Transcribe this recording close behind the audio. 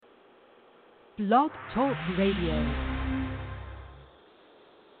Blog Talk Radio.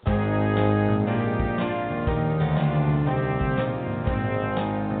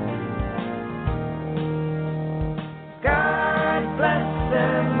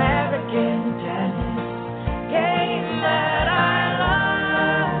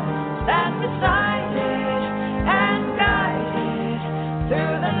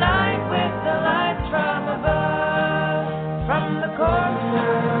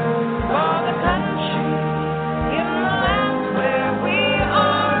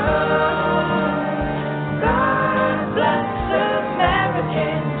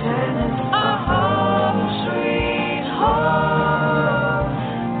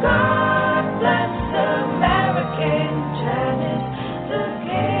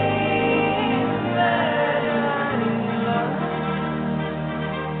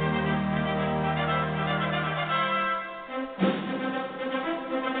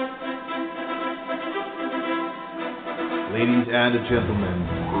 Ladies and gentlemen,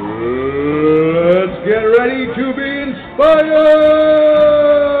 let's get ready to be inspired!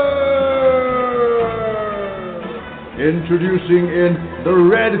 Introducing in the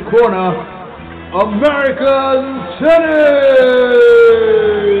red corner, American Tennis!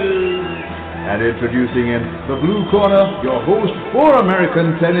 And introducing in the blue corner, your host for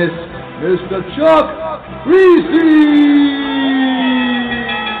American Tennis, Mr. Chuck Kriese!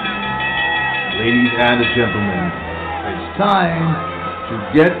 Ladies and gentlemen, it's time to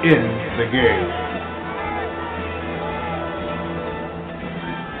get in the game.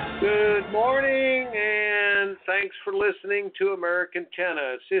 Good morning, and thanks for listening to American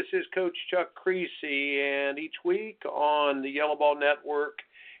Tennis. This is Coach Chuck Kriese, and each week on the Yellow Ball Network,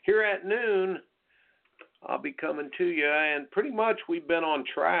 here at noon, I'll be coming to you, and pretty much we've been on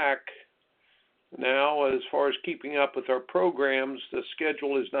track now as far as keeping up with our programs. The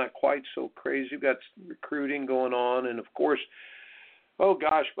schedule is not quite so crazy. We've got recruiting going on, and of course, about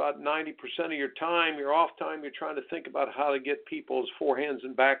 90% of your time, your off time, you're trying to think about how to get people's forehands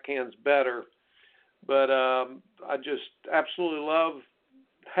and backhands better. But I just absolutely love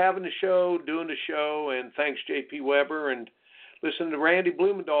having the show, doing the show, and thanks J.P. Weber, and listen to Randy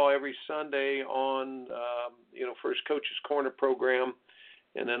Blumendahl every Sunday on, for his Coach's Corner program.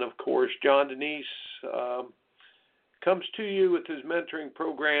 And then, of course, John Denise comes to you with his mentoring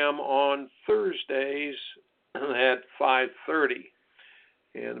program on Thursdays at 5:30.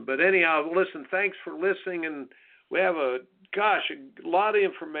 But anyhow, listen, thanks for listening. And we have a lot of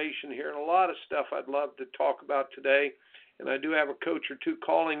information here and a lot of stuff I'd love to talk about today. And I do have a coach or two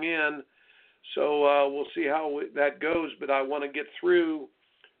calling in, so we'll see how that goes. But I want to get through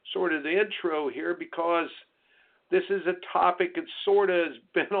sort of the intro here because this is a topic that sort of has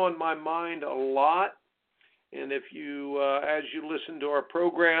been on my mind a lot. And if you, as you listen to our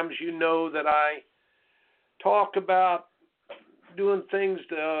programs, you know that I talk about doing things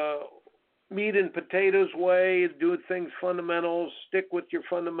the meat and potatoes way, doing things fundamentals, stick with your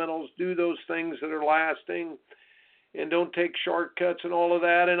fundamentals, do those things that are lasting, and don't take shortcuts and all of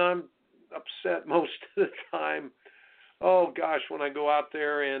that. And I'm upset most of the time. When I go out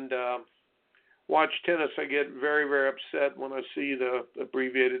there and watch tennis, I get very, very upset when I see the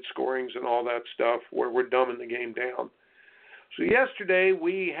abbreviated scorings and all that stuff where we're dumbing the game down. So yesterday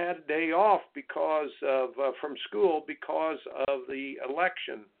we had a day off because of from school because of the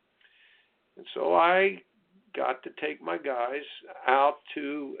election. And so I got to take my guys out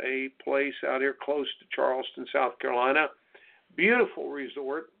to a place out here close to Charleston, South Carolina. Beautiful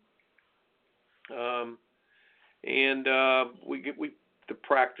resort. We to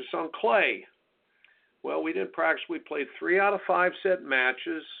practice on clay. Well, we didn't practice. We played 3 out of 5 set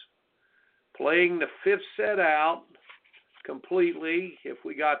matches, playing the 5th set out completely, if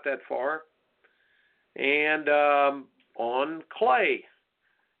we got that far, and on clay.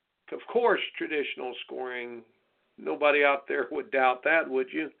 Of course, traditional scoring. Nobody out there would doubt that,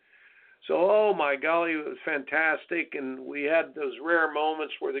 would you? So, oh my golly, it was fantastic, and we had those rare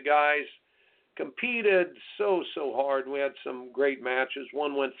moments where the guys competed so hard. We had some great matches.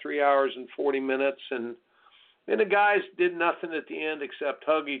 One went 3 hours and 40 minutes, and the guys did nothing at the end except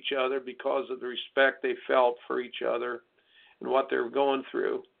hug each other because of the respect they felt for each other and what they were going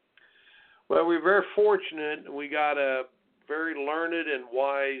through. Well, we were very fortunate. We got a very learned and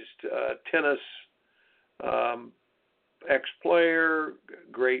wise tennis ex-player,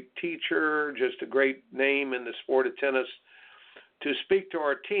 great teacher, just a great name in the sport of tennis, to speak to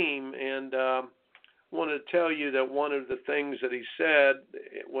our team. And wanted to tell you that one of the things that he said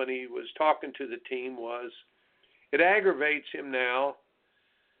when he was talking to the team was, it aggravates him now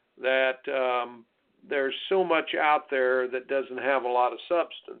that there's so much out there that doesn't have a lot of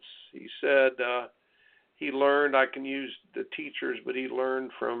substance. He said he learned, I can use the teachers, but he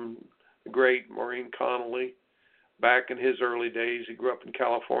learned from the great Maureen Connolly back in his early days. He grew up in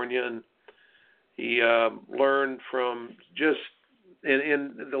California, and he learned from just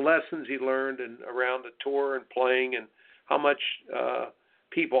in the lessons he learned and around the tour and playing, and how much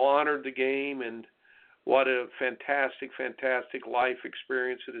people honored the game, and what a fantastic, fantastic life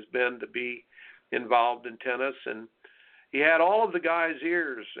experience it has been to be involved in tennis. And he had all of the guys'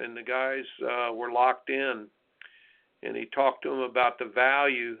 ears, and the guys were locked in. And he talked to them about the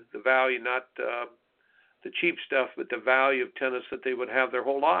value, not the cheap stuff, but the value of tennis that they would have their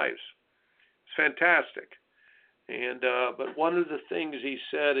whole lives. It's fantastic. And but one of the things he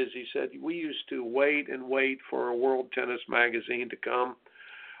said is, we used to wait and wait for a World Tennis magazine to come,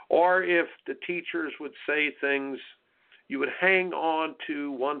 or if the teachers would say things, you would hang on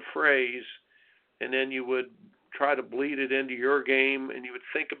to one phrase, and then you would try to bleed it into your game, and you would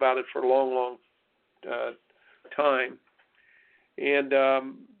think about it for a long, long time. And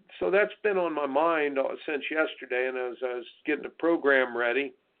so that's been on my mind since yesterday, and as I was getting the program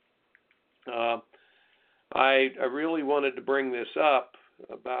ready, I really wanted to bring this up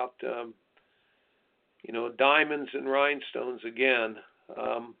about, diamonds and rhinestones again.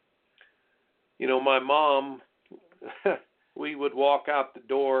 My mom, we would walk out the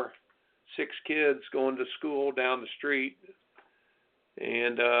door, 6 kids going to school down the street,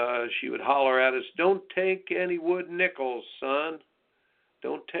 and she would holler at us, "Don't take any wooden nickels, son.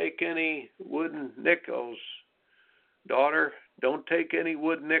 Don't take any wooden nickels. Daughter, don't take any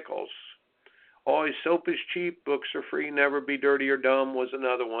wooden nickels." Always soap is cheap, books are free, never be dirty or dumb was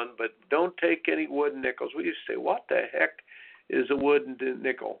another one, but don't take any wooden nickels. We used to say, what the heck is a wooden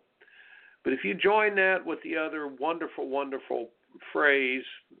nickel? But if you join that with the other wonderful, wonderful phrase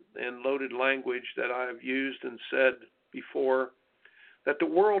and loaded language that I've used and said before, that the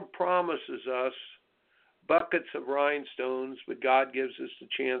world promises us buckets of rhinestones, but God gives us the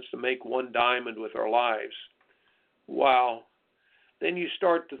chance to make one diamond with our lives. Wow. Then you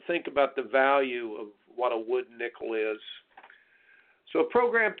start to think about the value of what a wooden nickel is. So a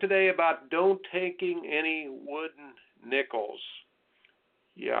program today about don't taking any wooden nickels.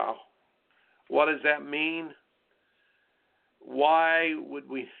 Yeah. What does that mean? Why would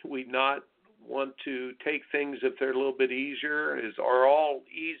we not want to take things if they're a little bit easier? Are all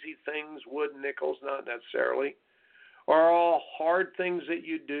easy things wooden nickels? Not necessarily. Are all hard things that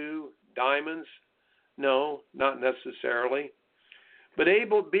you do diamonds? No, not necessarily. But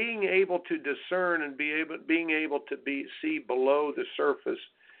being able to discern and being able to see below the surface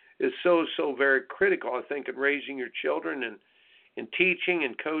is so very critical, I think, in raising your children and in teaching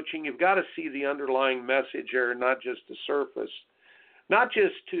and coaching. You've got to see the underlying message there, not just the surface. Not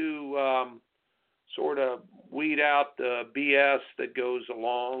just to sort of weed out the BS that goes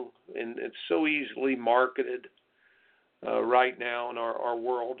along, and it's so easily marketed right now in our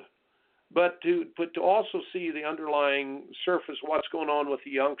world. But to also see the underlying surface, what's going on with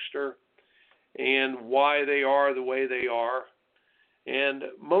the youngster and why they are the way they are. And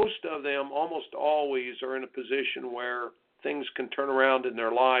most of them, almost always, are in a position where things can turn around in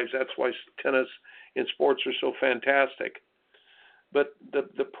their lives. That's why tennis and sports are so fantastic. But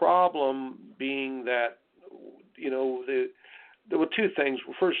the problem being that, there were 2 things.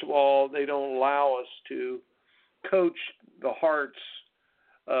 First of all, they don't allow us to coach the hearts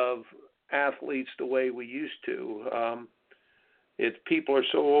of athletes the way we used to. People are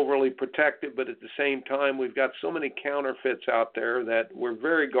so overly protective, but at the same time, we've got so many counterfeits out there that we're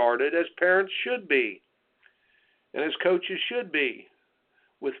very guarded, as parents should be, and as coaches should be,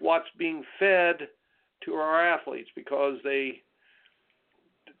 with what's being fed to our athletes, because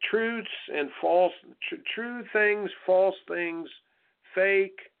truths and true things, false things,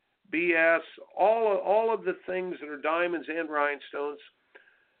 fake, BS, all of the things that are diamonds and rhinestones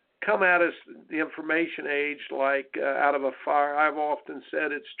come at us, the information age, like out of a fire. I've often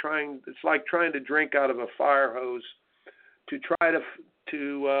said it's like trying to drink out of a fire hose, to try to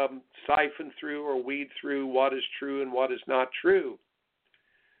siphon through or weed through what is true and what is not true.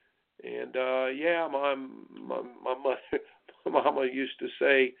 And my mama used to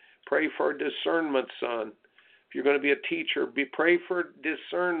say, "Pray for discernment, son. If you're going to be a teacher, pray for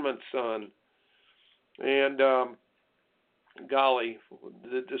discernment, son." And golly,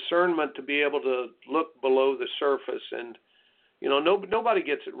 the discernment to be able to look below the surface, and nobody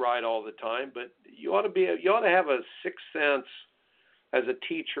gets it right all the time, but you ought to have a sixth sense as a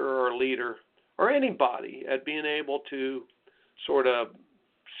teacher or a leader or anybody at being able to sort of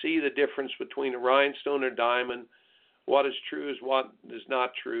see the difference between a rhinestone or diamond, what is true is what is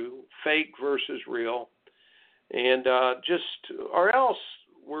not true, fake versus real, and or else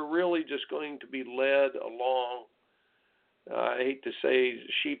we're really just going to be led along. I hate to say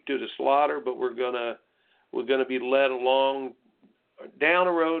sheep to the slaughter, but we're gonna be led along down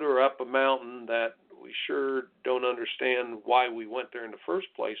a road or up a mountain that we sure don't understand why we went there in the first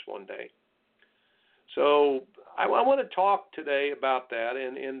place one day. So I want to talk today about that,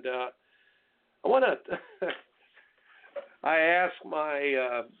 and I want to. I asked my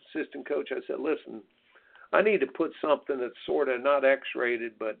assistant coach. I said, "Listen, I need to put something that's sort of not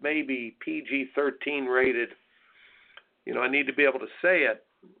X-rated, but maybe PG-13 rated. You know, I need to be able to say it."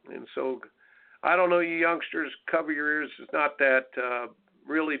 And so, I don't know, you youngsters, cover your ears. It's not that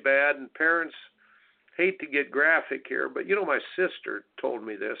really bad, and parents hate to get graphic here, but you know, my sister told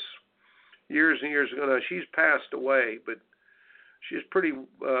me this years and years ago. Now, she's passed away, but she's pretty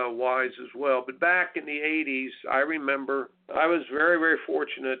wise as well. But back in the 80s, I remember I was very, very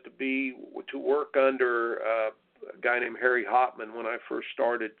fortunate to work under a guy named Harry Hopman when I first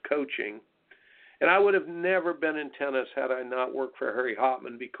started coaching. And I would have never been in tennis had I not worked for Harry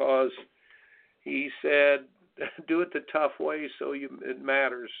Hopman, because he said, do it the tough way so it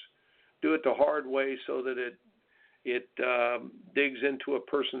matters. Do it the hard way so that it digs into a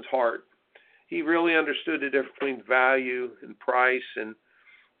person's heart. He really understood the difference between value and price and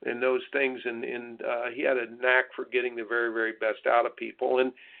those things, and he had a knack for getting the very, very best out of people.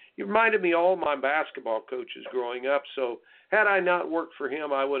 And he reminded me of all my basketball coaches growing up. So had I not worked for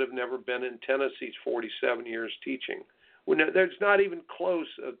him, I would have never been in tennis these 47 years teaching. There's not even close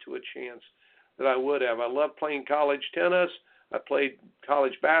to a chance that I would have. I love playing college tennis. I played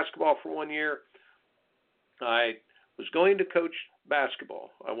college basketball for 1 year. I was going to coach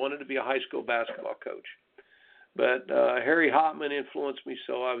basketball. I wanted to be a high school basketball coach. But Harry Hopman influenced me,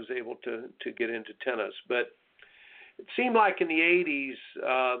 so I was able to get into tennis. But it seemed like in the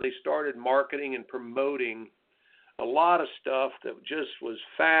 80s, they started marketing and promoting a lot of stuff that just was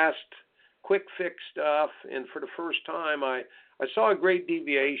fast, quick fix stuff. And for the first time, I saw a great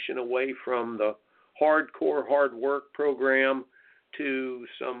deviation away from the hardcore hard work program to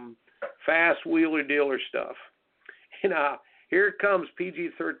some fast wheeler dealer stuff. Here it comes,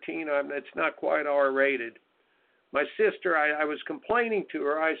 PG-13. It's not quite R-rated. My sister, I was complaining to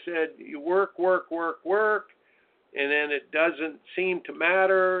her. I said, you work, and then it doesn't seem to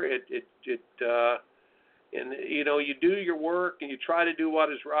matter. And you know, you do your work and you try to do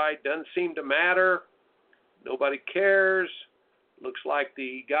what is right. Doesn't seem to matter. Nobody cares. Looks like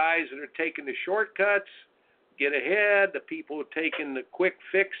the guys that are taking the shortcuts get ahead. The people who are taking the quick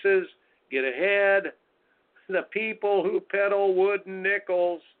fixes get ahead. The people who peddle wooden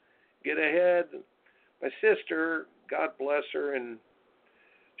nickels get ahead. My sister, God bless her, and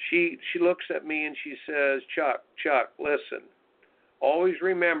she looks at me and she says, Chuck, listen, always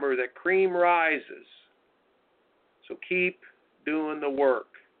remember that cream rises, so keep doing the work.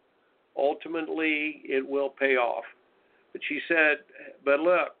 Ultimately, it will pay off. But she said, but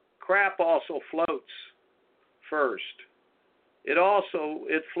look, crap also floats first.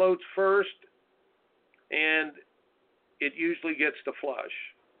 It floats first, and it usually gets the flush.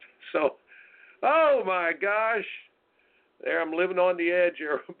 So, oh my gosh, there I'm living on the edge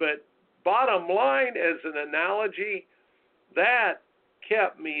here. But bottom line, as an analogy, that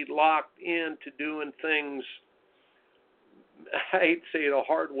kept me locked into doing things, I hate to say it a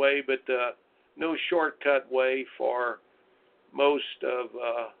hard way, but no shortcut way for most of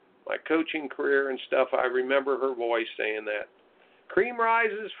my coaching career and stuff. I remember her voice saying that. Cream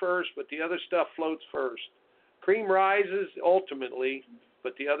rises first, but the other stuff floats first. Cream rises ultimately,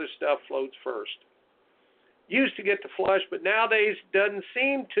 but the other stuff floats first. Used to get the flush, but nowadays doesn't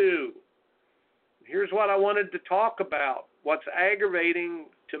seem to. Here's what I wanted to talk about. What's aggravating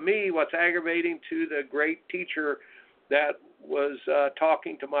to me, what's aggravating to the great teacher that was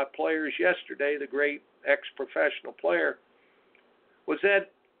talking to my players yesterday, the great ex-professional player, was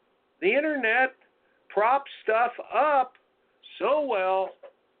that the internet props stuff up so well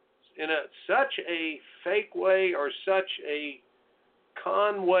in such a fake way or such a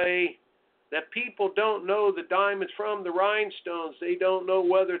con way that people don't know the diamonds from the rhinestones. They don't know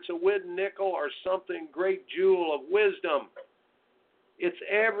whether it's a wooden nickel or something great jewel of wisdom. It's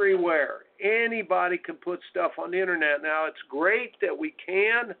everywhere. Anybody can put stuff on the internet. Now, it's great that we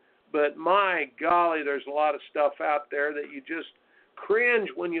can, but my golly, there's a lot of stuff out there that you just cringe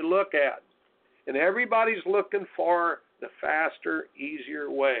when you look at. And everybody's looking for the faster,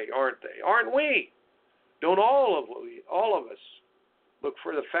 easier way, aren't they? Aren't we? Don't all of us look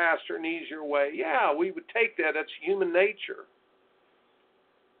for the faster and easier way? Yeah, we would take that. That's human nature.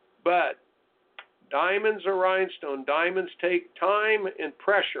 But Diamonds or rhinestone? Diamonds take time and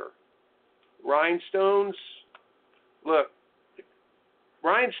pressure. Rhinestones, look,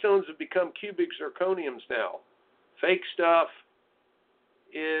 rhinestones have become cubic zirconiums now. Fake stuff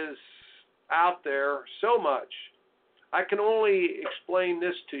is out there so much. I can only explain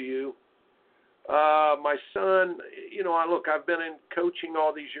this to you. My son, I've been in coaching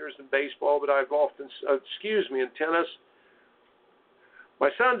all these years in baseball, but I've often, in tennis. My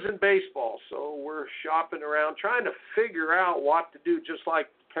son's in baseball, so we're shopping around trying to figure out what to do, just like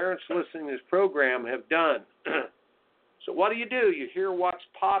parents listening to this program have done. So what do? You hear what's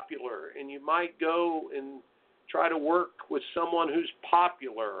popular, and you might go and try to work with someone who's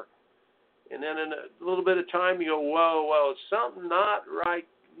popular. And then in a little bit of time, you go, whoa, something not right.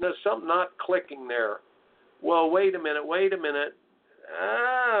 There's something not clicking there. Well, wait a minute. Wait a minute.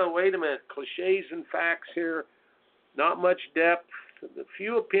 Cliches and facts here. Not much depth. A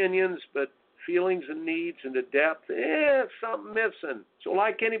few opinions, but feelings and needs and the depth, something missing. So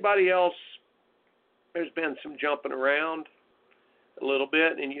like anybody else, there's been some jumping around a little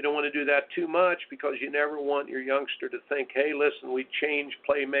bit, and you don't want to do that too much because you never want your youngster to think, hey, listen, we change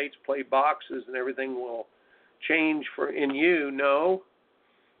playmates, play boxes, and everything will change in you. No,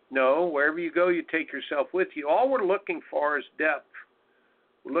 wherever you go, you take yourself with you. All we're looking for is depth.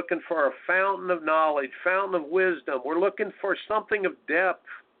 We're looking for a fountain of knowledge, fountain of wisdom. We're looking for something of depth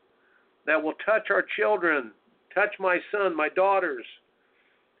that will touch our children, touch my son, my daughters,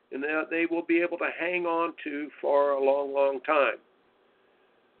 and that they will be able to hang on to for a long, long time.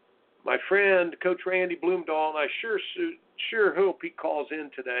 My friend, Coach Randy Bloomdahl, and I sure hope he calls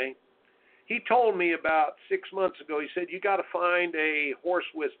in today. He told me about 6 months ago, he said, you got to find a horse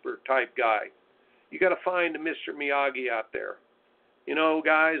whisperer type guy. You got to find a Mr. Miyagi out there. You know,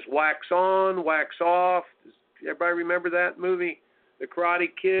 guys, wax on, wax off. Does everybody remember that movie? The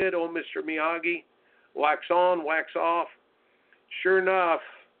Karate Kid, old Mr. Miyagi. Wax on, wax off. Sure enough,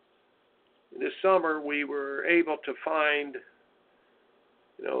 this summer we were able to find,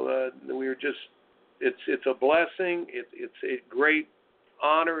 it's a blessing. It's a great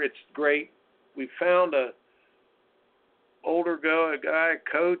honor. It's great. We found a guy,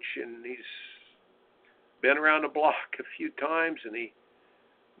 coach, and he's been around the block a few times, and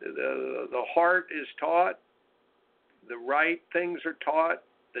the heart is taught, the right things are taught,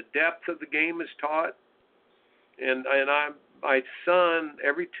 the depth of the game is taught, and my son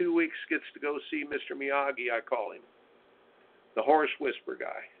every 2 weeks gets to go see Mr. Miyagi, I call him, the horse whisperer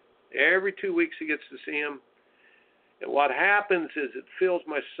guy. Every 2 weeks he gets to see him, and what happens is it fills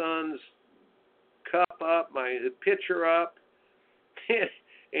my son's cup up, my pitcher up,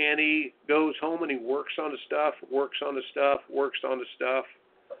 and he goes home and he works on the stuff.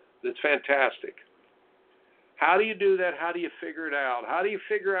 That's fantastic. How do you do that? How do you figure it out? How do you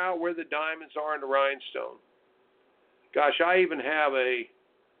figure out where the diamonds are in the rhinestone? Gosh, I even have a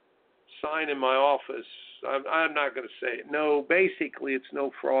sign in my office. I'm not going to say it. No, basically it's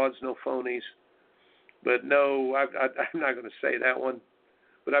no frauds, no phonies. But no, I'm not going to say that one.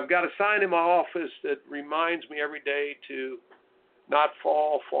 But I've got a sign in my office that reminds me every day to not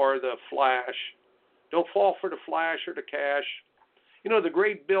fall for the flash. Don't fall for the flash or the cash. The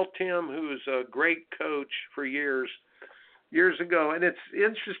great Bill Tim, who's a great coach for years ago, and it's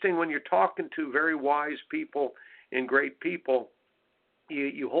interesting when you're talking to very wise people and great people,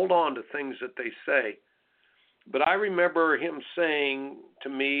 you hold on to things that they say. But I remember him saying to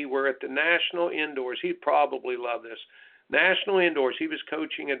me, we're at the National Indoors. He'd probably love this. National Indoors. He was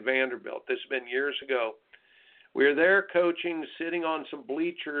coaching at Vanderbilt. This has been years ago. We were there coaching, sitting on some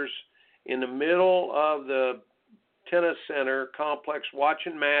bleachers in the middle of the tennis center complex,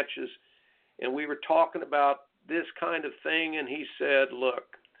 watching matches, and we were talking about this kind of thing, and he said,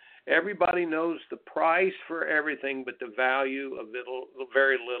 look, everybody knows the price for everything, but the value of it,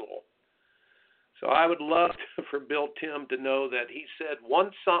 very little. So I would love for Bill Tim to know that he said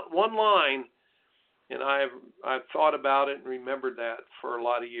one line, and I've thought about it and remembered that for a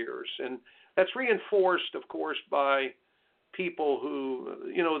lot of years. And that's reinforced, of course, by people who,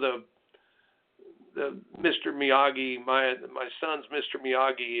 the Mr. Miyagi, my son's Mr.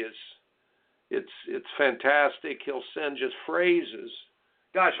 Miyagi it's fantastic. He'll send just phrases.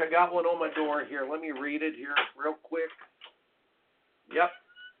 Gosh, I got one on my door here. Let me read it here real quick. Yep.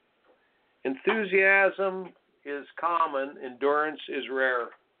 Enthusiasm is common, endurance is rare.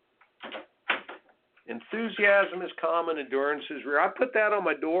 Enthusiasm is common, endurance is rare. I put that on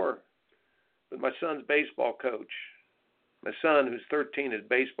my door with my son's baseball coach. My son, who's 13, his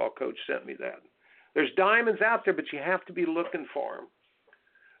baseball coach sent me that. There's diamonds out there, but you have to be looking for them.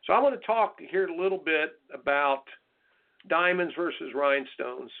 So I want to talk here a little bit about diamonds versus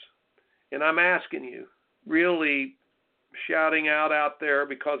rhinestones And I'm asking you, really shouting out there,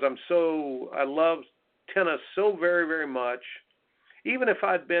 because I love tennis so very, very much. Even if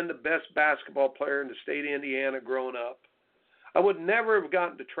I'd been the best basketball player in the state of Indiana growing up, I would never have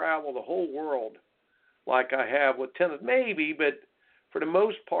gotten to travel the whole world like I have with tennis. Maybe, but for the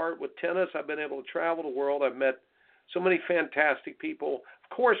most part with tennis, I've been able to travel the world. I've met so many fantastic people. Of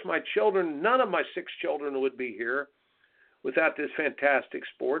course, my children, none of my 6 children would be here without this fantastic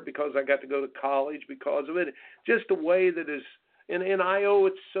sport, because I got to go to college because of it. Just the way that is, and I owe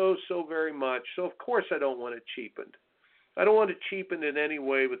it so, so very much. So, of course, I don't want it cheapened. I don't want it cheapened in any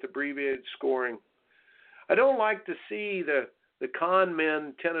way with abbreviated scoring. I don't like to see the con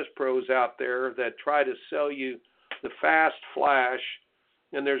men tennis pros out there that try to sell you the fast flash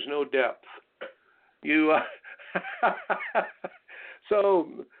and there's no depth.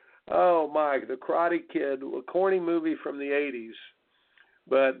 So, oh my, the Karate Kid, a corny movie from the 80s.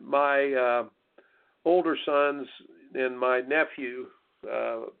 But my older sons and my nephew,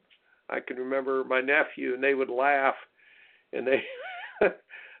 I can remember my nephew, and they would laugh, and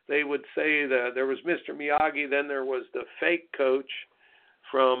they would say that there was Mr. Miyagi, then there was the fake coach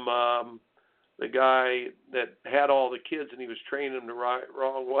from the guy that had all the kids, and he was training them the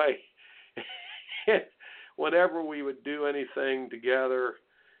wrong way. Whenever we would do anything together,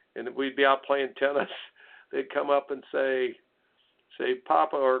 and we'd be out playing tennis, they'd come up and say,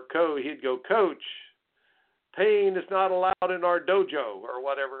 Papa or Coach, he'd go, Coach, pain is not allowed in our dojo, or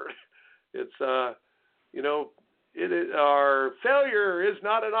whatever. It's, our failure is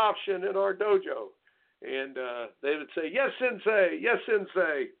not an option in our dojo. And they would say, yes, sensei, yes,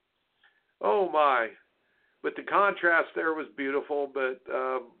 sensei. Oh, my. But the contrast there was beautiful. But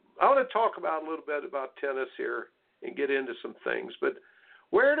I want to talk about a little bit about tennis here and get into some things. But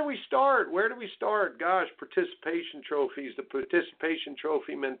where do we start? Gosh, participation trophies. The participation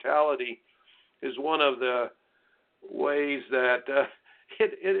trophy mentality is one of the ways that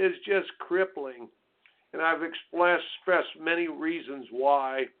it is just crippling. And I've expressed many reasons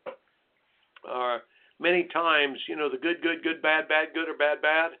why. Many times, the good, bad, good, or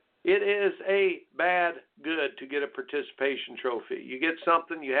bad. It is a bad good to get a participation trophy. You get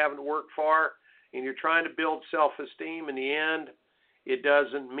something you haven't worked for, and you're trying to build self-esteem. In the end, it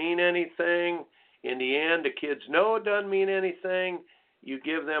doesn't mean anything. In the end, the kids know it doesn't mean anything. You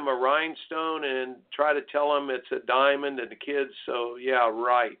give them a rhinestone and try to tell them it's a diamond, and the kids, so yeah,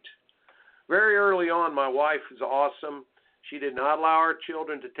 right. Very early on, my wife was awesome. She did not allow our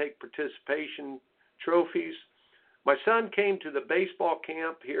children to take participation trophies. My son came to the baseball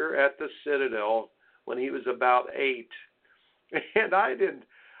camp here at the Citadel when he was about 8. And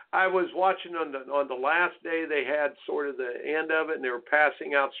I was watching on the last day. They had sort of the end of it, and they were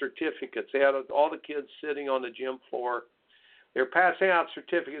passing out certificates. They had all the kids sitting on the gym floor. They were passing out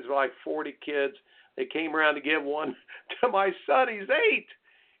certificates for like 40 kids. They came around to give one to my son. He's 8.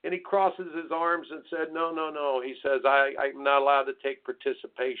 And he crosses his arms and said, no. He says, I'm not allowed to take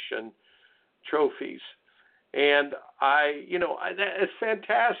participation trophies. And it's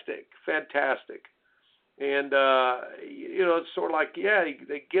fantastic. And, it's sort of like, yeah,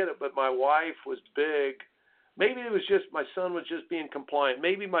 they get it, but my wife was big. Maybe it was just my son was just being compliant.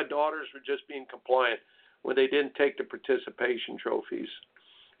 Maybe my daughters were just being compliant when they didn't take the participation trophies.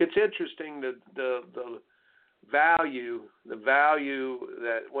 It's interesting that the value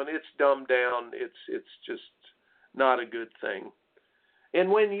that when it's dumbed down, it's just not a good thing. And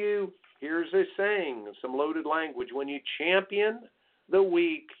here's a saying, some loaded language, when you champion the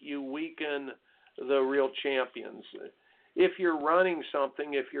weak, you weaken the real champions. If you're running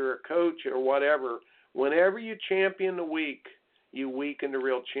something, if you're a coach or whatever, whenever you champion the weak, you weaken the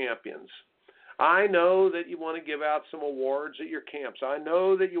real champions. I know that you want to give out some awards at your camps. I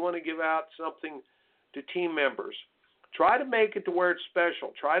know that you want to give out something to team members. Try to make it to where it's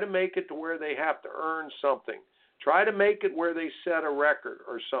special. Try to make it to where they have to earn something. Try to make it where they set a record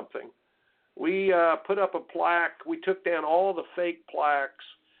or something. We put up a plaque. We took down all the fake plaques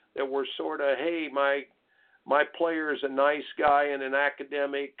that were sort of, hey, my player is a nice guy and an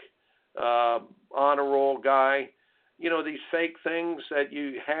academic honor roll guy. These fake things that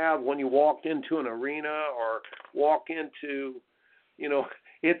you have when you walk into an arena or walk into,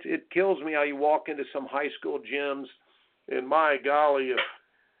 it kills me how you walk into some high school gyms, and my golly,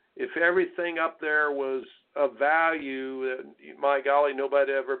 if everything up there was of value, my golly,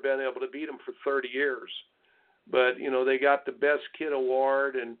 nobody ever been able to beat them for 30 years. But, they got the best kid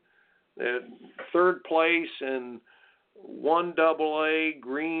award and third place in 1AA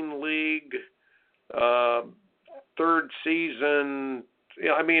Green League, third season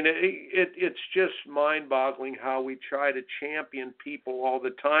I mean, it's just mind-boggling how we try to champion people all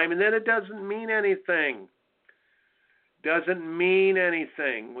the time, and then it doesn't mean anything. Doesn't mean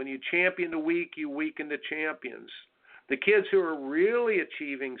anything. When you champion the weak, you weaken the champions. The kids who are really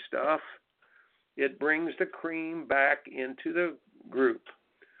achieving stuff, it brings the cream back into the group.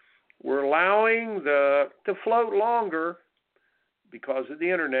 We're allowing to float longer because of the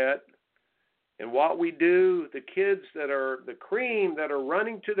internet. And what we do, the kids that are the cream that are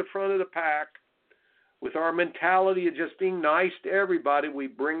running to the front of the pack, with our mentality of just being nice to everybody, we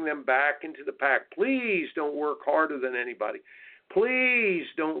bring them back into the pack. Please don't work harder than anybody. Please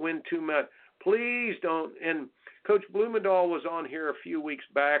don't win too much. Please don't. And Coach Blumendahl was on here a few weeks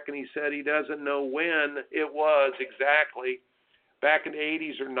back, and he said he doesn't know when it was exactly, back in the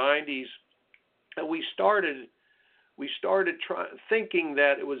 80s or 90s, and we started thinking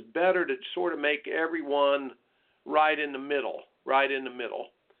that it was better to sort of make everyone right in the middle.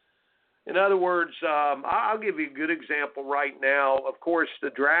 In other words, I'll give you a good example right now. Of course, the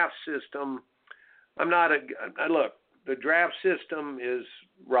draft system, look, the draft system is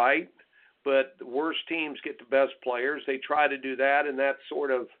right, but the worst teams get the best players. They try to do that, and that sort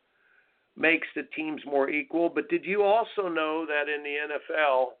of makes the teams more equal. But did you also know that in the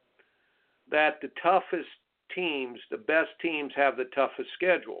NFL, that the toughest teams, the best teams, have the toughest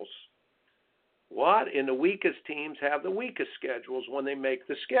schedules? What? And the weakest teams have the weakest schedules when they make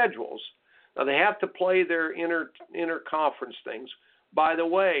the schedules. Now, they have to play their inter-conference things. By the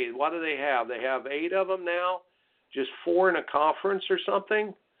way, what do they have? They have 8 of them now, just 4 in a conference or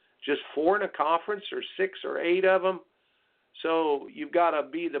something, just 4 in a conference, or 6 or 8 of them. So you've got to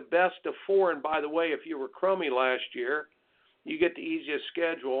be the best of 4. And by the way, if you were crummy last year, you get the easiest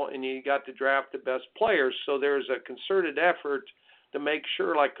schedule, and you got to draft the best players. So there's a concerted effort to make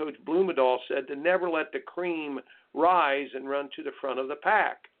sure, like Coach Blumendahl said, to never let the cream rise and run to the front of the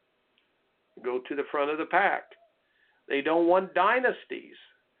pack. Go to the front of the pack. They don't want dynasties.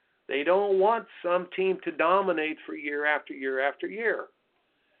 They don't want some team to dominate for year after year after year.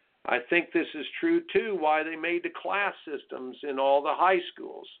 I think this is true, too, why they made the class systems in all the high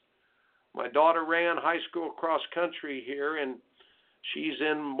schools. My daughter ran high school cross country here, and she's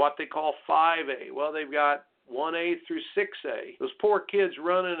in what they call 5A. Well, they've got 1A through 6A. Those poor kids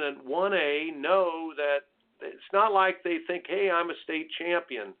running at 1A know that it's not like they think, hey, I'm a state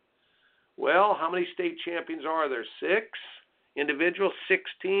champion. Well, how many state champions are there? 6 individuals, 6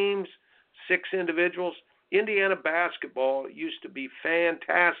 teams, 6 individuals. Indiana basketball used to be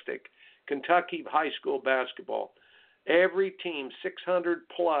fantastic. Kentucky high school basketball. Every team, 600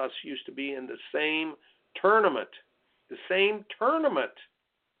 plus, used to be in the same tournament. The same tournament.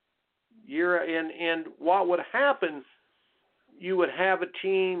 And what would happen, you would have a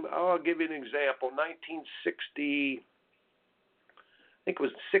team, I'll give you an example, 1960, I think it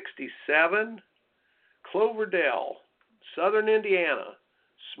was 67, Cloverdale, Southern Indiana,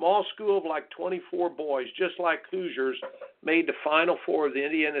 small school of like 24 boys, just like Hoosiers, made the Final Four of the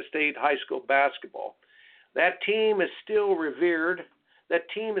Indiana State High School basketball. That team is still revered. That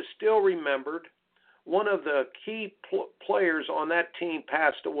team is still remembered. One of the key players on that team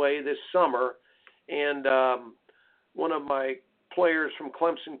passed away this summer, and one of my players from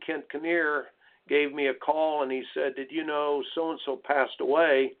Clemson, Kent Kinnear, gave me a call, and he said, did you know so-and-so passed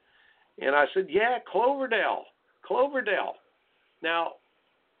away? And I said, yeah, Cloverdale. Now,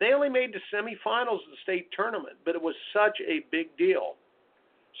 they only made the semifinals of the state tournament, but it was such a big deal.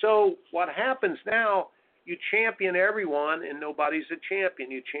 So what happens now, you champion everyone, and nobody's a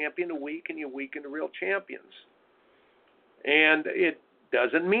champion. You champion the weak, and you weaken the real champions. And it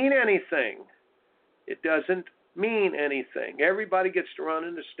doesn't mean anything. It doesn't mean anything. Everybody gets to run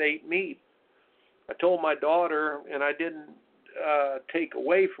in the state meet. I told my daughter, and I didn't take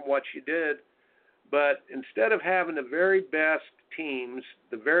away from what she did, but instead of having the very best teams,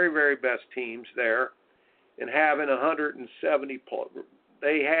 the very, very best teams there, and having 170,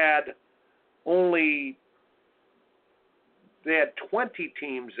 they had 20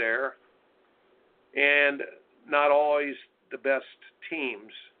 teams there, and not always the best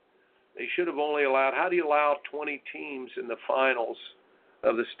teams. They should have only allowed, how do you allow 20 teams in the finals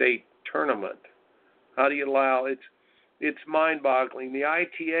of the state tournament? How do you allow, it's mind-boggling. The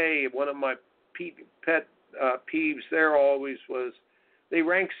ITA, one of my pet peeves there always was, they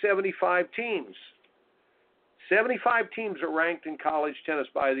ranked 75 teams. 75 teams are ranked in college tennis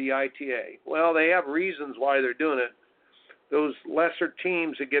by the ITA. Well, they have reasons why they're doing it. Those lesser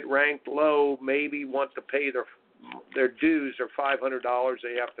teams that get ranked low maybe want to pay their dues, or $500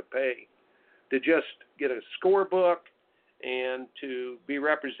 they have to pay to just get a scorebook and to be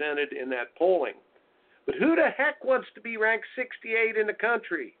represented in that polling. But who the heck wants to be ranked 68 in the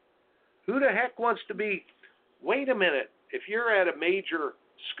country? Who the heck wants to be, wait a minute, if you're at a major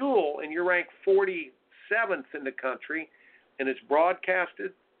school and you're ranked 47th in the country and it's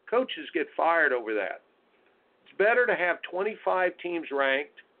broadcasted, coaches get fired over that. It's better to have 25 teams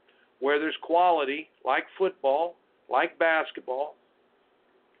ranked where there's quality, like football, like basketball.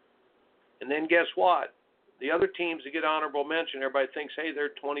 And then guess what? The other teams that get honorable mention, everybody thinks, hey, they're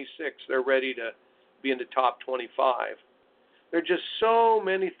 26. They're ready to be in the top 25. There are just so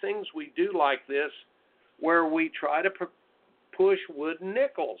many things we do like this where we try to push wooden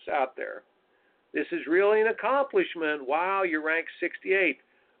nickels out there. This is really an accomplishment. Wow, you're ranked 68.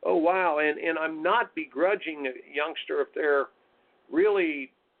 Oh, wow. And I'm not begrudging a youngster if they're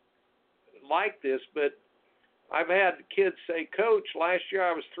really like this, but I've had kids say, Coach, last year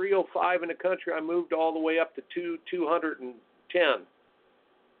I was 305 in the country. I moved all the way up to 210.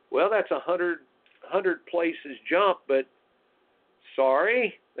 Well, that's 100 places jump, but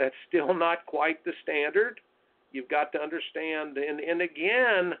sorry, that's still not quite the standard. You've got to understand. And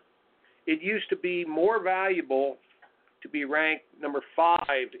again, it used to be more valuable to be ranked number 5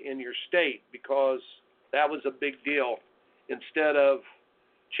 in your state because that was a big deal instead of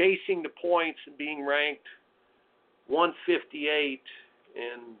chasing the points and being ranked 158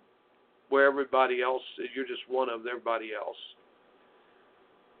 and where everybody else is, you're just one of everybody else.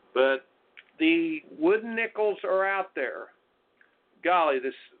 But the wooden nickels are out there. Golly,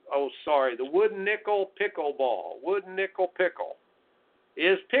 the wooden nickel pickleball. Wooden nickel pickle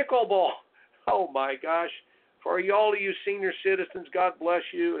is pickleball. Oh my gosh. For all of you senior citizens, God bless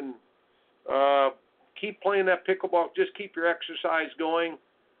you, and keep playing that pickleball. Just keep your exercise going.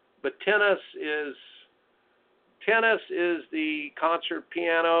 But tennis is the concert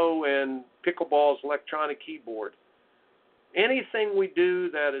piano, and pickleball is electronic keyboard. Anything we do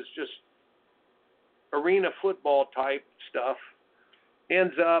that is just arena football type stuff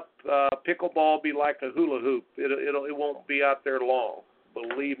ends up pickleball be like a hula hoop. It won't be out there long.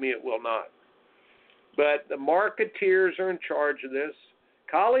 Believe me, it will not. But the marketeers are in charge of this.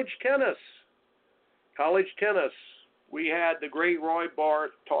 College tennis. We had the great Roy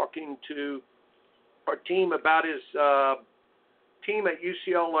Barth talking to our team about his team at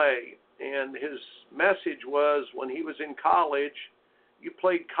UCLA, and his message was when he was in college, you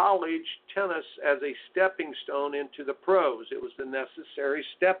played college tennis as a stepping stone into the pros. It was the necessary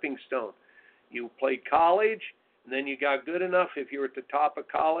stepping stone. You played college, and then you got good enough. If you were at the top of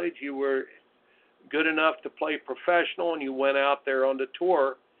college, you were good enough to play professional, and you went out there on the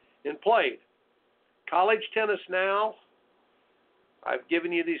tour and played. College tennis now, I've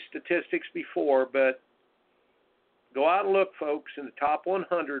given you these statistics before, but go out and look, folks. In the top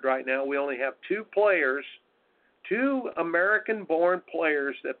 100 right now, we only have 2 American-born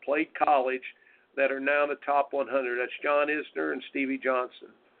players that played college that are now in the top 100. That's John Isner and Stevie Johnson.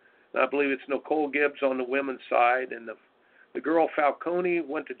 And I believe it's Nicole Gibbs on the women's side. And the girl Falcone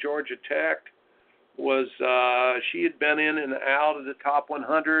went to Georgia Tech. She had been in and out of the top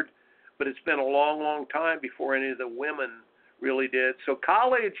 100, but it's been a long, long time before any of the women really did. So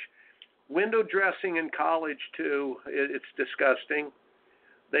college, window dressing in college too, it's disgusting.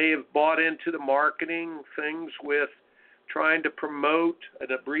 They have bought into the marketing things with trying to promote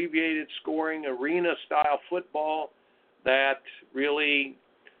an abbreviated scoring arena-style football that really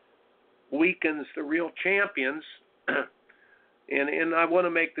weakens the real champions. And I want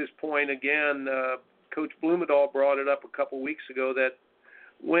to make this point again. Coach Blumendahl brought it up a couple weeks ago that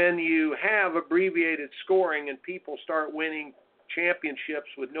when you have abbreviated scoring and people start winning championships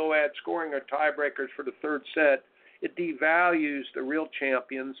with no ad scoring or tiebreakers for the third set, it devalues the real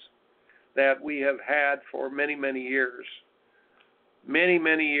champions that we have had for many, many years. Many,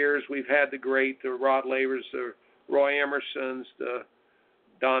 many years we've had the Rod Lavers, the Roy Emersons, the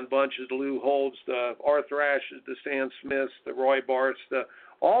Don Bunches, the Lou Holds, the Arthur Ashes, the Stan Smiths, the Roy Barths,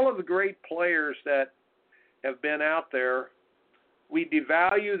 all of the great players that have been out there. We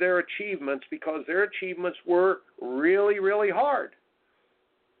devalue their achievements because their achievements were really, really hard.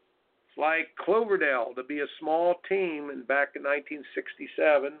 It's like Cloverdale, to be a small team back in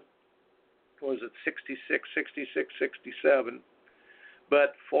 1967, was it 66, 67,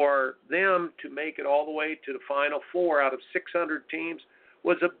 but for them to make it all the way to the Final Four out of 600 teams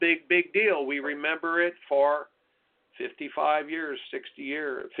was a big, big deal. We remember it for 55 years, 60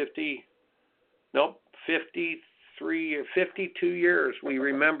 years, 53 or 52 years. We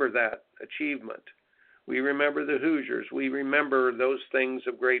remember that achievement. We remember the Hoosiers. We remember those things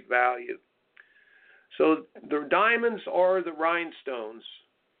of great value. So the diamonds are the rhinestones,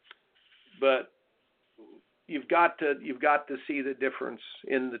 but you've got to see the difference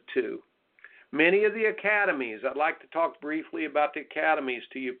in the two. Many of the academies, I'd like to talk briefly about the academies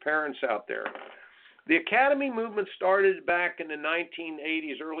to you parents out there. The academy movement started back in the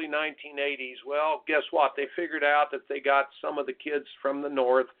 1980s, early 1980s. Well, guess what? They figured out that they got some of the kids from the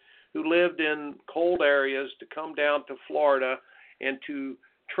north who lived in cold areas to come down to Florida, and to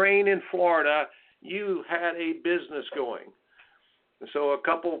train in Florida, you had a business going. And so a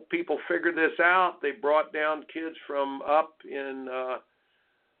couple people figured this out. They brought down kids from up in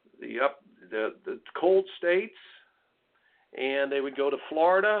the cold states, and they would go to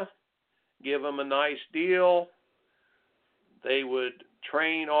Florida, give them a nice deal. They would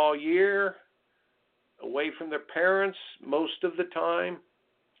train all year, away from their parents most of the time.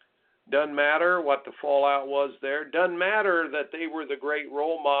 Doesn't matter what the fallout was there. Doesn't matter that they were the great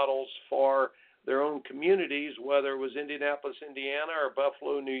role models for their own communities, whether it was Indianapolis, Indiana, or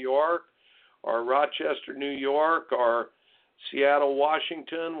Buffalo, New York, or Rochester, New York, or Seattle,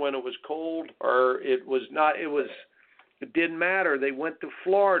 Washington when it was cold, or it didn't matter. They went to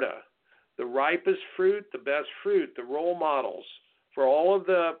Florida. The ripest fruit, the best fruit, the role models for all of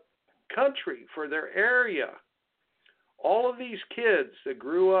the country, for their area. All of these kids that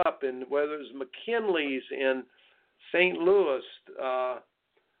grew up in, whether it was McKinley's in St. Louis,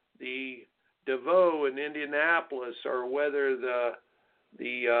 the DeVoe in Indianapolis, or whether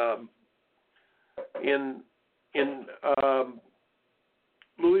in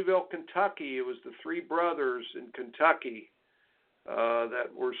Louisville, Kentucky, it was the three brothers in Kentucky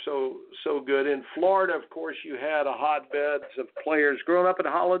that were so good. In Florida, of course, you had a hotbeds of players. Growing up at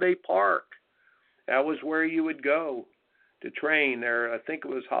Holiday Park, that was where you would go to train there. I think it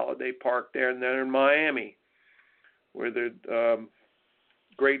was Holiday Park there, and then in Miami, where the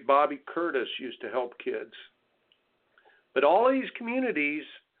great Bobby Curtis used to help kids. But all of these communities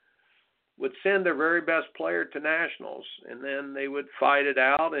would send their very best player to nationals, and then they would fight it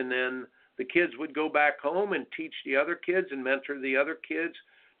out, and then the kids would go back home and teach the other kids and mentor the other kids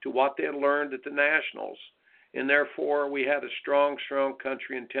to what they had learned at the nationals. And therefore, we had a strong, strong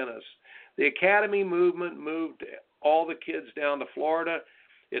country in tennis. The academy movement moved all the kids down to Florida.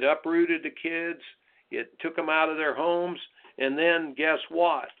 It uprooted the kids. It took them out of their homes. And then guess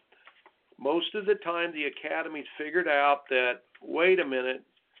what? Most of the time, the academies figured out that, wait a minute,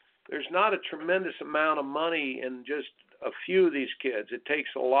 there's not a tremendous amount of money in just a few of these kids. It takes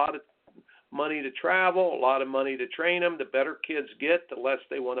a lot of money to travel, a lot of money to train them. The better kids get, the less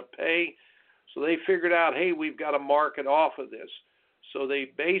they want to pay. So they figured out, hey, we've got to market off of this. So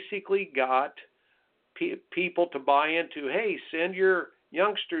they basically got people to buy into, hey, send your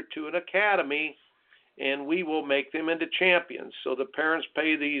youngster to an academy and we will make them into champions. So the parents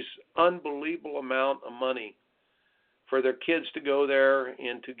pay these unbelievable amount of money for their kids to go there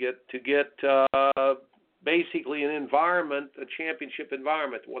and to get basically an environment, a championship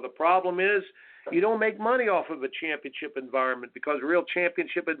environment. Well, the problem is you don't make money off of a championship environment, because a real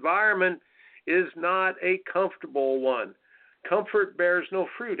championship environment is not a comfortable one. Comfort bears no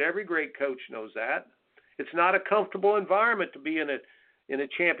fruit. Every great coach knows that. It's not a comfortable environment to be in a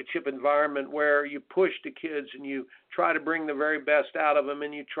championship environment where you push the kids and you try to bring the very best out of them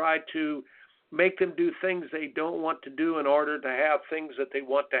and you try to make them do things they don't want to do in order to have things that they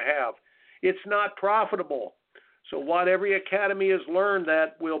want to have. It's not profitable. So what every academy has learned,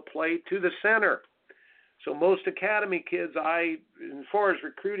 that will play to the center. So most academy kids, as far as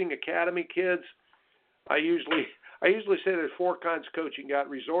recruiting academy kids, I usually say there's four kinds of coaching. You got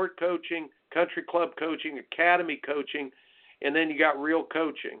resort coaching, country club coaching, academy coaching, and then you got real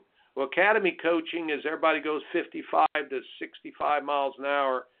coaching. Well, academy coaching is everybody goes 55 to 65 miles an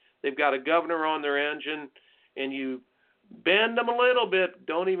hour. They've got a governor on their engine, and you bend them a little bit.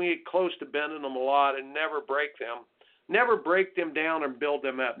 Don't even get close to bending them a lot, and never break them. Never break them down and build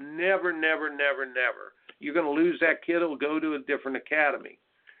them up. Never, never, never, never. You're going to lose that kid. He'll go to a different academy.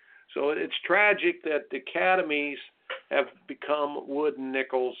 So it's tragic that the academies have become wooden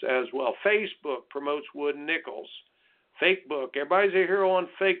nickels as well. Facebook promotes wooden nickels. Fakebook. Everybody's a hero on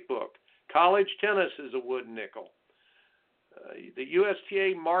Fakebook. College tennis is a wooden nickel. The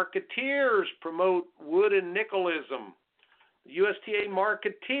USTA marketeers promote wooden nickelism. The USTA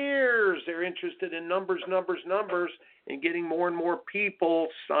marketeers, they're interested in numbers, and getting more and more people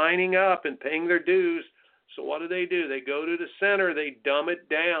signing up and paying their dues. So what do? They go to the center. They dumb it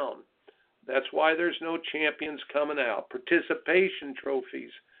down. That's why there's no champions coming out. Participation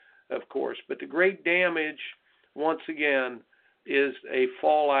trophies, of course. But the great damage, once again, is a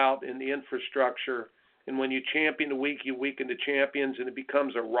fallout in the infrastructure. And when you champion the weak, you weaken the champions, and it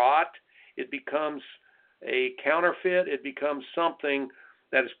becomes a rot. It becomes a counterfeit. It becomes something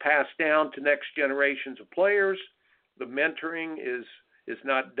that is passed down to next generations of players. The mentoring is is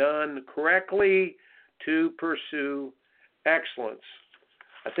not done correctly to pursue excellence.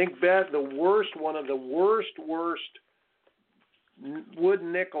 I think that one of the worst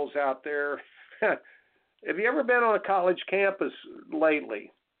wooden nickels out there. Have you ever been on a college campus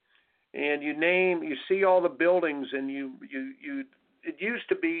lately, and you see all the buildings, and it used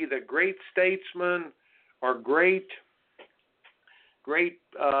to be the great statesmen or great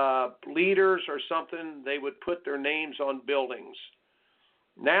leaders or something, they would put their names on buildings.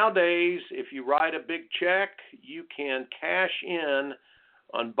 Nowadays, if you write a big check, you can cash in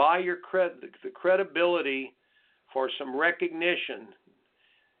on the credibility for some recognition.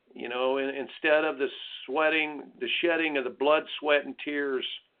 Instead of the shedding of the blood, sweat, and tears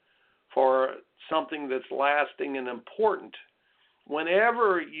for something that's lasting and important.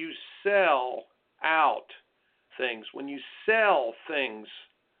 Whenever you sell out things, when you sell things,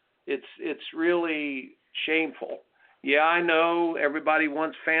 it's really shameful. Yeah, I know everybody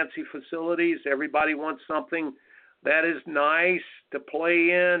wants fancy facilities. Everybody wants something that is nice to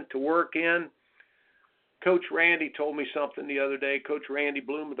play in, to work in. Coach Randy told me something the other day. Coach Randy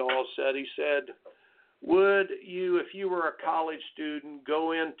Blumendahl said, would you, if you were a college student,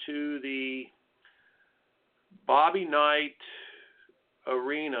 go into the Bobby Knight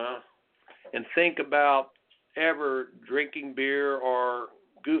arena and think about ever drinking beer or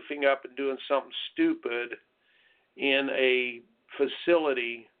goofing up and doing something stupid in a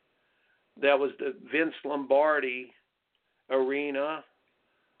facility that was the Vince Lombardi arena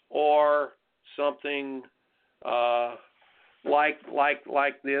or something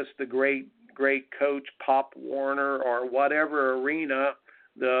like this, the great coach Pop Warner or whatever arena,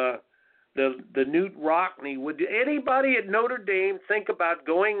 the Newt Rockne? Would anybody at Notre Dame think about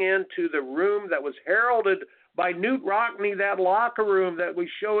going into the room that was heralded by Newt Rockne, that locker room that we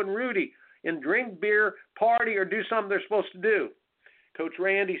show in Rudy, and drink beer, party, or do something they're supposed to do? Coach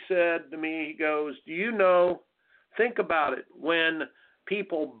Randy said to me, he goes, do you know, think about it, when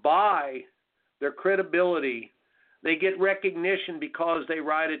people buy their credibility, they get recognition because they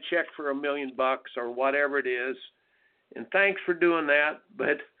write a check for $1 million or whatever it is, and thanks for doing that,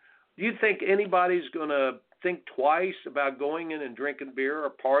 but do you think anybody's going to think twice about going in and drinking beer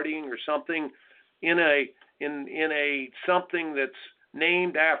or partying or something in a something that's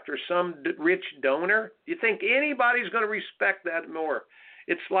named after some rich donor? Do you think anybody's going to respect that more?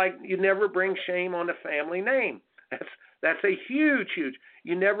 It's like you never bring shame on the family name. That's a huge.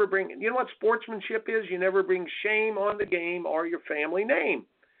 You never bring. You know what sportsmanship is? You never bring shame on the game or your family name.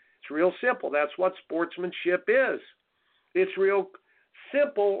 It's real simple. That's what sportsmanship is. It's real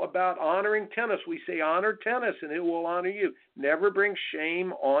simple about honoring tennis. We say honor tennis and it will honor you. Never bring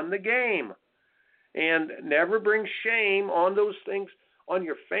shame on the game. And never bring shame on those things, on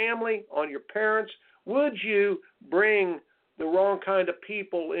your family, on your parents. Would you bring the wrong kind of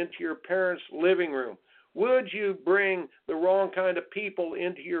people into your parents' living room? Would you bring the wrong kind of people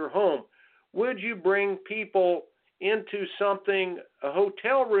into your home? Would you bring people into something, a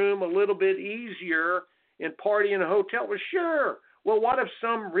hotel room, a little bit easier and party in a hotel? Well, sure. Well, what if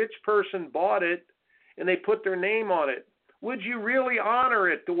some rich person bought it and they put their name on it? Would you really honor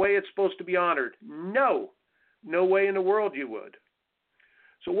it the way it's supposed to be honored? No. No way in the world you would.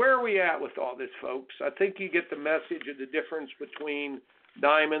 So where are we at with all this, folks? I think you get the message of the difference between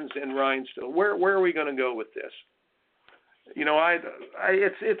diamonds and rhinestones. Where are we going to go with this? You know,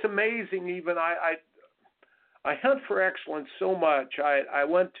 it's amazing. Even I hunt for excellence so much. I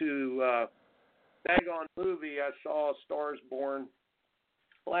went to daggone movie. I saw Stars Born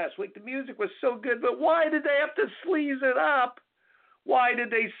last week. The music was so good, but why did they have to sleaze it up? Why did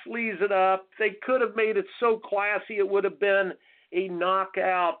they sleaze it up? They could have made it so classy. It would have been a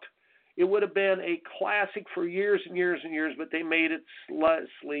knockout. It would have been a classic for years and years and years, but they made it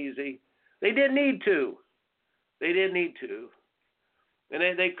sleazy. They didn't need to.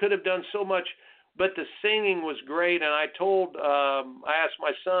 And they could have done so much, but the singing was great. And I asked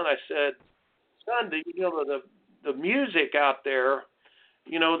my son, I said, son, do you know the music out there,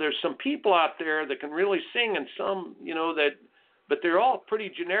 you know, there's some people out there that can really sing and some, you know, but they're all pretty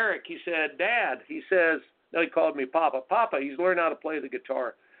generic. He said, Dad, he says, no, he called me Papa. Papa, he's learned how to play the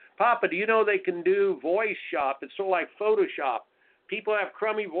guitar. Papa, do you know they can do voice shop? It's sort of like Photoshop. People have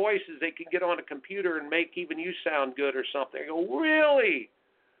crummy voices. They can get on a computer and make even you sound good or something. I go, really?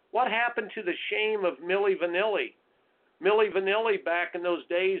 What happened to the shame of Milli Vanilli? Milli Vanilli, back in those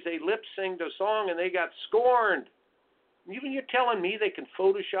days, they lip-synced a song and they got scorned. Even you're telling me they can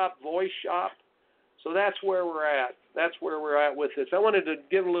Photoshop, voice shop? So that's where we're at. That's where we're at with this. I wanted to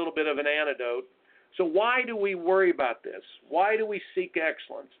give a little bit of an antidote. So why do we worry about this? Why do we seek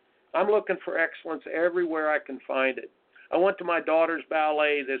excellence? I'm looking for excellence everywhere I can find it. I went to my daughter's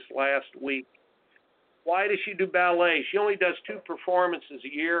ballet this last week. Why does she do ballet? She only does 2 performances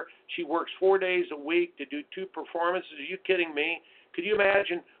a year. She works 4 days a week to do 2 performances. Are you kidding me? Could you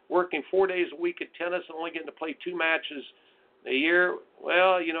imagine working 4 days a week at tennis and only getting to play 2 matches a year?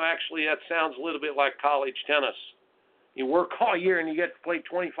 Well, actually that sounds a little bit like college tennis. You work all year and you get to play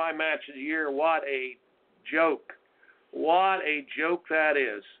 25 matches a year. What a joke. What a joke that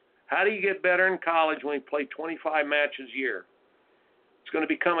is. How do you get better in college when you play 25 matches a year? It's going to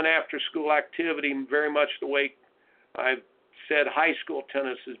become an after-school activity, very much the way I've said high school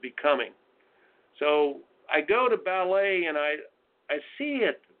tennis is becoming. So I go to ballet and I see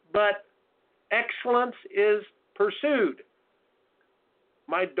it, but excellence is pursued.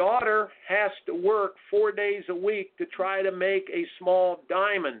 My daughter has to work 4 days a week to try to make a small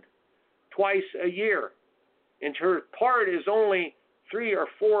diamond twice a year. And her part is only 3 or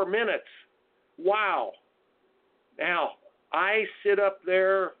 4 minutes. Wow. Now, I sit up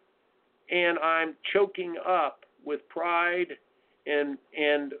there and I'm choking up with pride and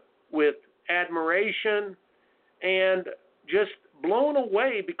with admiration and just blown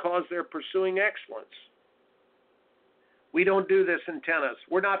away because they're pursuing excellence. We don't do this in tennis.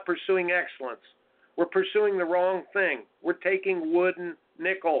 We're not pursuing excellence. We're pursuing the wrong thing. We're taking wooden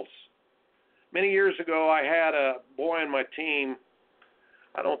nickels. Many years ago, I had a boy on my team.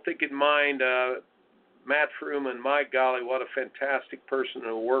 I don't think he'd mind Matt Fruman. My golly, what a fantastic person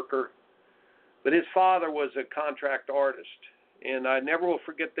and a worker. But his father was a contract artist, and I never will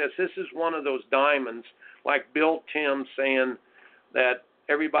forget this. This is one of those diamonds, like Bill Tim saying that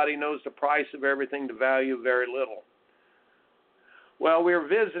everybody knows the price of everything, the value of very little. Well, we were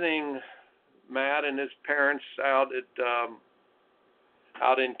visiting Matt and his parents out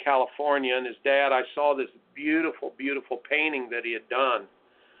in California, and his dad. I saw this beautiful, beautiful painting that he had done.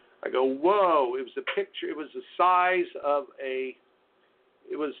 I go, whoa! It was a picture. It was the size of a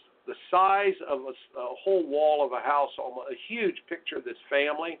whole wall of a house, almost a huge picture of this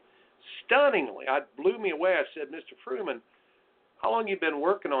family. Stunningly, it blew me away. I said, Mr. Fruman, how long you been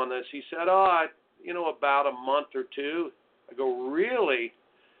working on this? He said, about a month or 2. I go, really?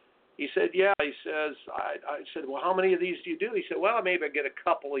 He said, yeah. He says, I said, well, how many of these do you do? He said, well, maybe I get a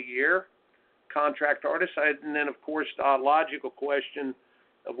couple a year, contract artist. And then, of course, the logical question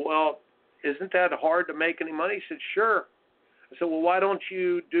of, well, isn't that hard to make any money? He said, sure. I said, well, why don't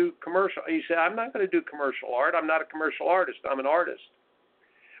you do commercial? He said, I'm not going to do commercial art. I'm not a commercial artist. I'm an artist.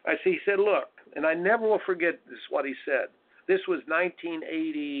 He said, look, and I never will forget this, what he said. This was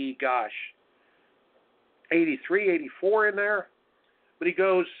 1980, 83, 84 in there. But he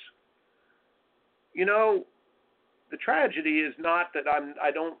goes, the tragedy is not that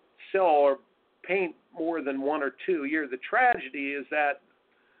I don't sell or paint more than 1 or 2 a year. The tragedy is that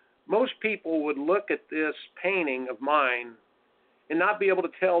most people would look at this painting of mine and not be able to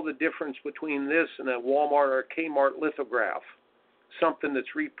tell the difference between this and a Walmart or a Kmart lithograph, something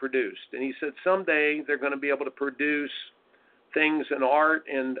that's reproduced. And he said someday they're going to be able to produce things in art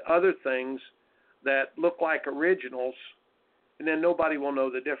and other things that look like originals, and then nobody will know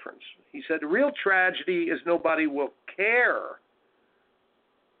the difference. He said the real tragedy is nobody will care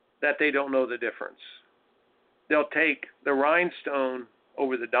that they don't know the difference. They'll take the rhinestone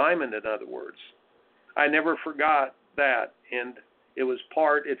over the diamond, in other words. I never forgot that, and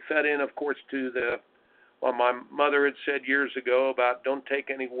it fed in, of course, to what my mother had said years ago about don't take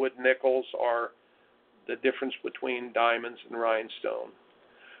any wood nickels or the difference between diamonds and rhinestone.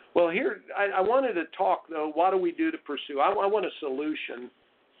 Well, here, I wanted to talk, though, what do we do to pursue? I want a solution.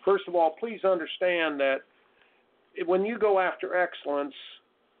 First of all, please understand that when you go after excellence,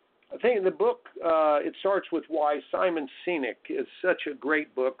 I think the book, it starts with why. Simon Sinek is such a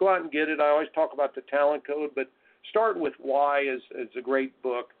great book. Go out and get it. I always talk about the talent code, but start with why is a great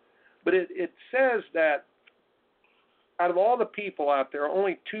book. But it says that out of all the people out there,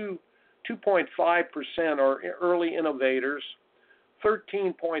 only 2.5% are early innovators.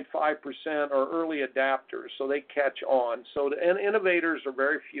 13.5% are early adapters, so they catch on. So the innovators are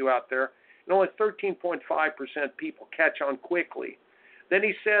very few out there, and only 13.5% people catch on quickly. Then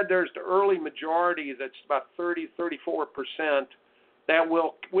he said there's the early majority that's about 34% that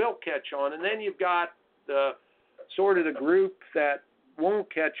will catch on, and then you've got the sort of the group that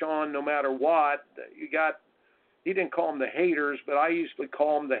won't catch on no matter what. He didn't call them the haters, but I usually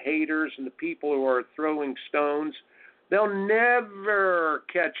call them the haters and the people who are throwing stones. They'll never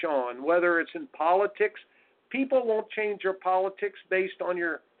catch on, whether it's in politics. People won't change their politics based on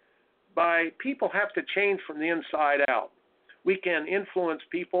people have to change from the inside out. We can influence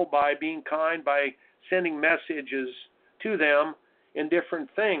people by being kind, by sending messages to them in different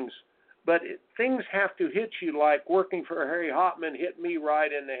things. But things have to hit you, like working for Harry Hopman hit me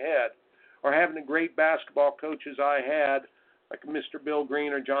right in the head, or having the great basketball coaches I had, like Mr. Bill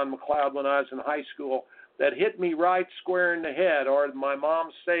Green or John McLeod when I was in high school, that hit me right square in the head, or my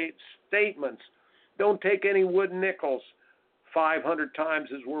mom's statements, don't take any wooden nickels 500 times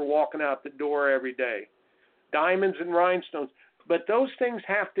as we're walking out the door every day. Diamonds and rhinestones. But those things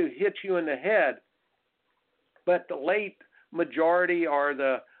have to hit you in the head. But the late majority are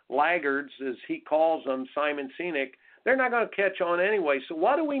the laggards, as he calls them, Simon Sinek. They're not going to catch on anyway. So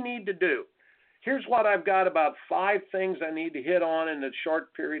what do we need to do? Here's what I've got, about 5 things I need to hit on in the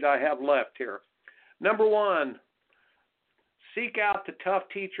short period I have left here. Number 1, seek out the tough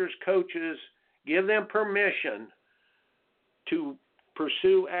teachers, coaches, give them permission to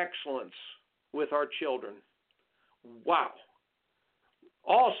pursue excellence with our children. Wow.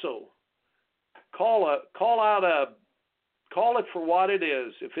 Also, call it for what it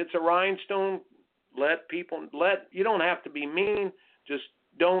is. If it's a rhinestone, you don't have to be mean, just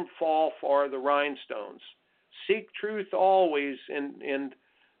don't fall for the rhinestones. Seek truth always, and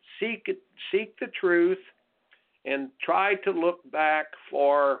seek the truth, and try to look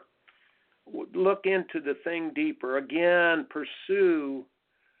into the thing deeper. Again, pursue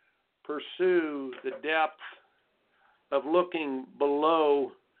the depth of looking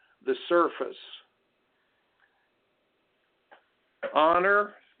below the surface.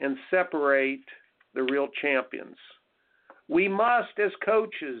 Honor and separate the real champions. We must, as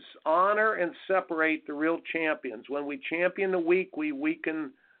coaches, honor and separate the real champions. When we champion the weak, we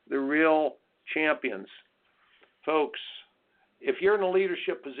weaken the real champions. Folks, if you're in a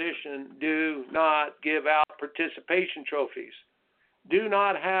leadership position, do not give out participation trophies. Do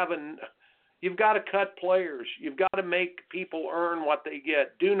not you've got to cut players. You've got to make people earn what they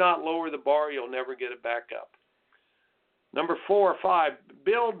get. Do not lower the bar. You'll never get it back up. Number 4 or 5,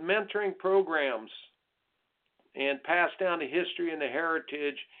 build mentoring programs and pass down the history and the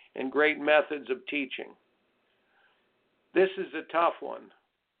heritage and great methods of teaching. This is a tough one.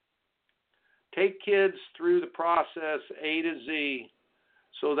 Take kids through the process A to Z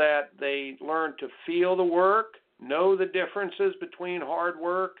so that they learn to feel the work, know the differences between hard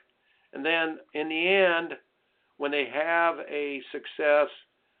work, and then in the end, when they have a success,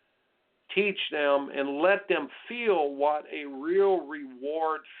 teach them and let them feel what a real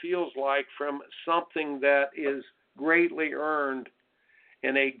reward feels like from something that is greatly earned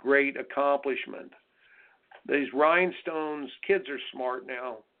and a great accomplishment. These rhinestones, kids are smart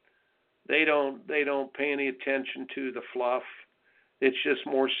now. They don't pay any attention to the fluff. It's just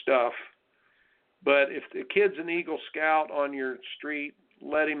more stuff. But if the kid's an Eagle Scout on your street,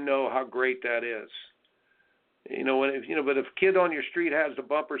 let him know how great that is. But if a kid on your street has the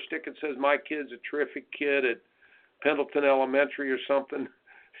bumper sticker that says, "My kid's a terrific kid at Pendleton Elementary" or something,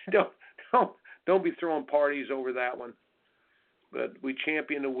 don't be throwing parties over that one. But we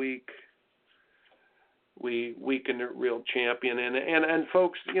champion the weak. We weaken the real champion. And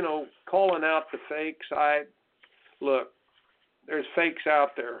folks, calling out the fakes. Look, there's fakes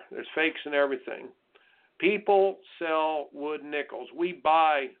out there. There's fakes in everything. People sell wood nickels. We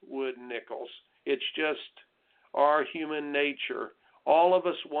buy wood nickels. It's just our human nature. All of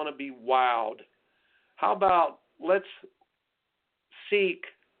us want to be wowed. How about let's seek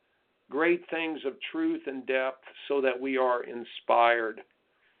great things of truth and depth so that we are inspired.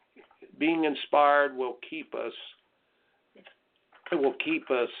 Being inspired will keep us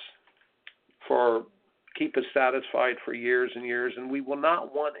satisfied for years and years, and we will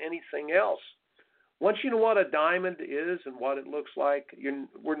not want anything else. Once you know what a diamond is and what it looks like,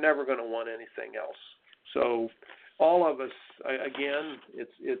 we're never going to want anything else. So, all of us, again,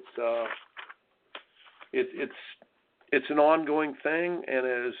 it's an ongoing thing, and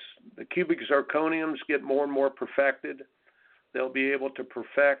as the cubic zirconiums get more and more perfected, they'll be able to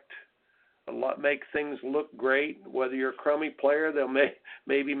perfect make things look great. Whether you're a crummy player, they'll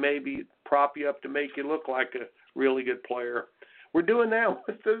maybe prop you up to make you look like a really good player. We're doing that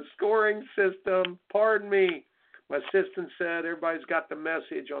with the scoring system. Pardon me. My assistant said everybody's got the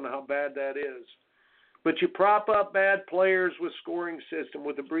message on how bad that is. But you prop up bad players with scoring system,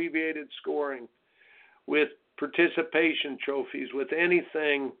 with abbreviated scoring, with participation trophies, with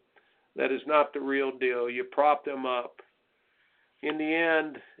anything that is not the real deal. You prop them up. In the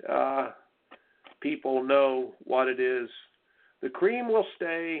end, people know what it is. The cream will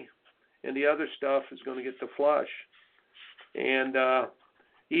stay, and the other stuff is going to get the flush. And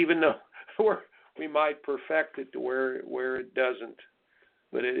even though we might perfect it to where it doesn't,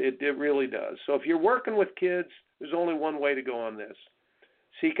 but it really does. So if you're working with kids, there's only one way to go on this.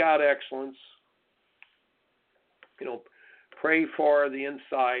 Seek out excellence. pray for the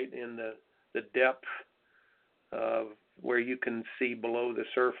insight and the depth of where you can see below the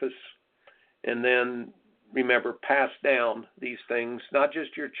surface. And then remember, pass down these things, not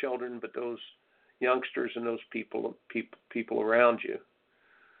just your children, but those youngsters and those people around you.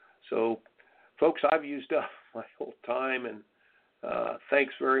 So, folks, I've used up my whole time, and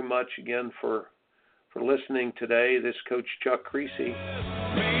thanks very much again for listening today. This is Coach Chuck Kriese.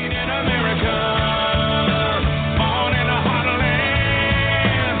 Made in America, born in a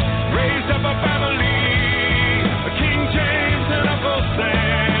heartland, raised up a family, King James and Uncle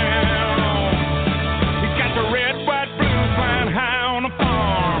Sam. He got the red, white, blue flying high on the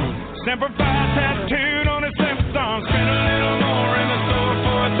farm. Semper Fi tattooed on his left arm. Spent a little more in the store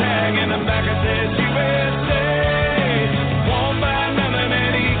for a tag, in the back it says USA. Won't buy nothing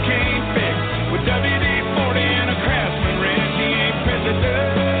that he can't fix. With WD-40 and a Craftsman wrench, he ain't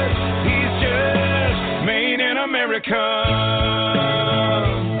president. He's just made in America.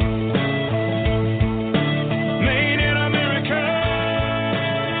 Made in America.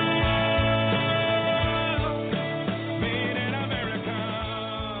 Made in America.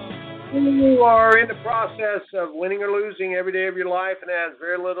 You are in the process of winning or losing every day of your life, and it has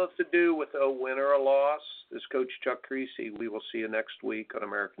very little to do with a win or a loss. This is Coach Chuck Kriese. We will see you next week on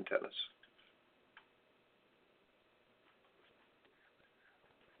American Tennis.